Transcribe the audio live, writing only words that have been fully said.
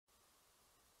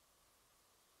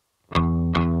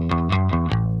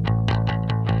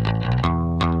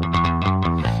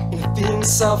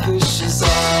selfish as I.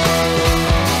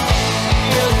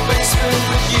 In the basement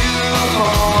with you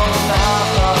all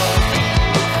night.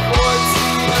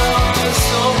 14 hours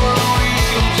over a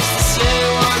week just to say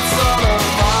what's on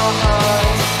our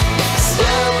minds.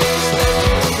 Establish that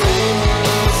we're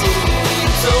famous and we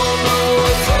don't know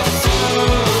what to do.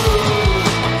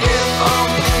 If I'm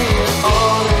being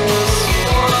honest,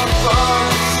 what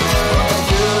parts can I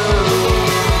do?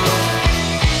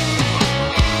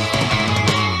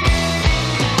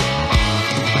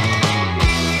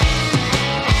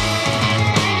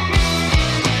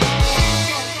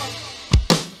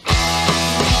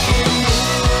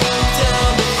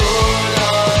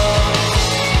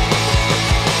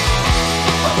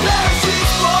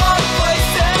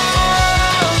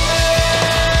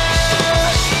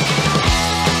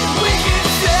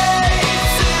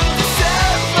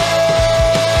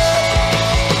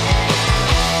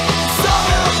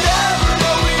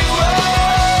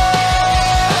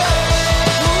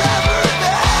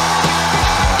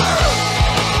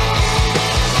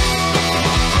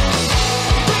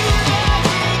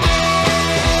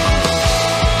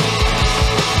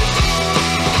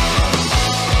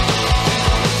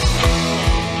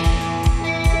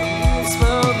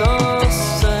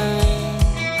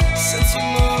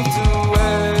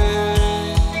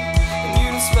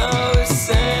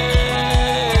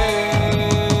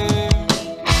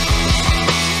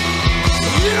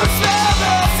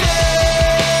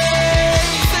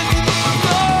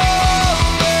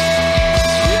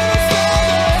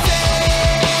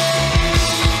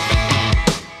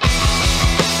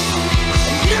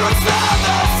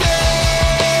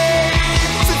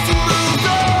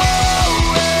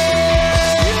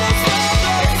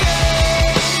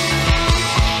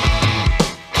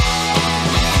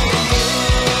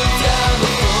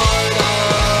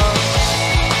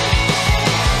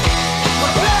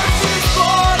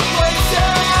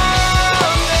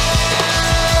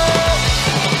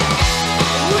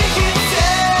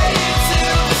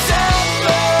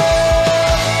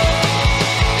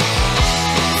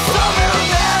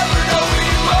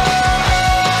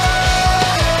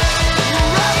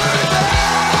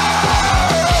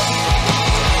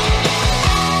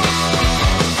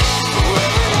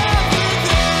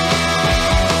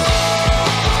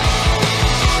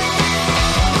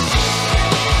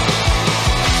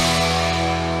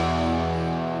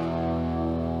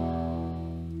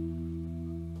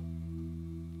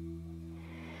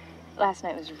 Last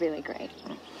night was really great.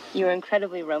 You were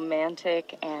incredibly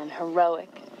romantic and heroic,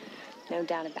 no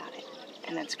doubt about it,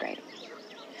 and that's great.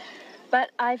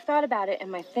 But I've thought about it,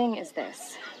 and my thing is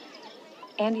this.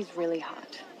 Andy's really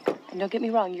hot. And don't get me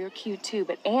wrong, you're cute too,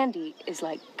 but Andy is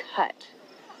like cut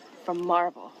from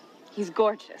marble. He's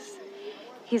gorgeous.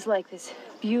 He's like this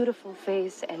beautiful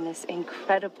face and this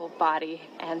incredible body,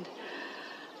 and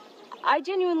I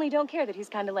genuinely don't care that he's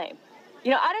kind of lame.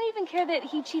 You know, I don't even care that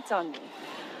he cheats on me.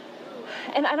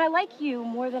 And I like you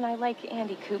more than I like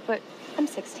Andy, Coop, but I'm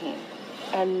 16.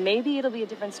 And maybe it'll be a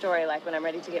different story, like when I'm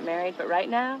ready to get married, but right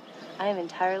now, I am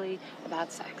entirely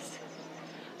about sex.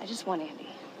 I just want Andy.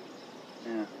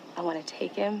 Yeah. I want to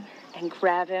take him and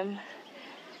grab him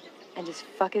and just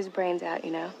fuck his brains out,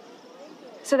 you know?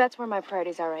 So that's where my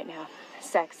priorities are right now.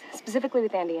 Sex, specifically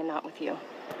with Andy and not with you.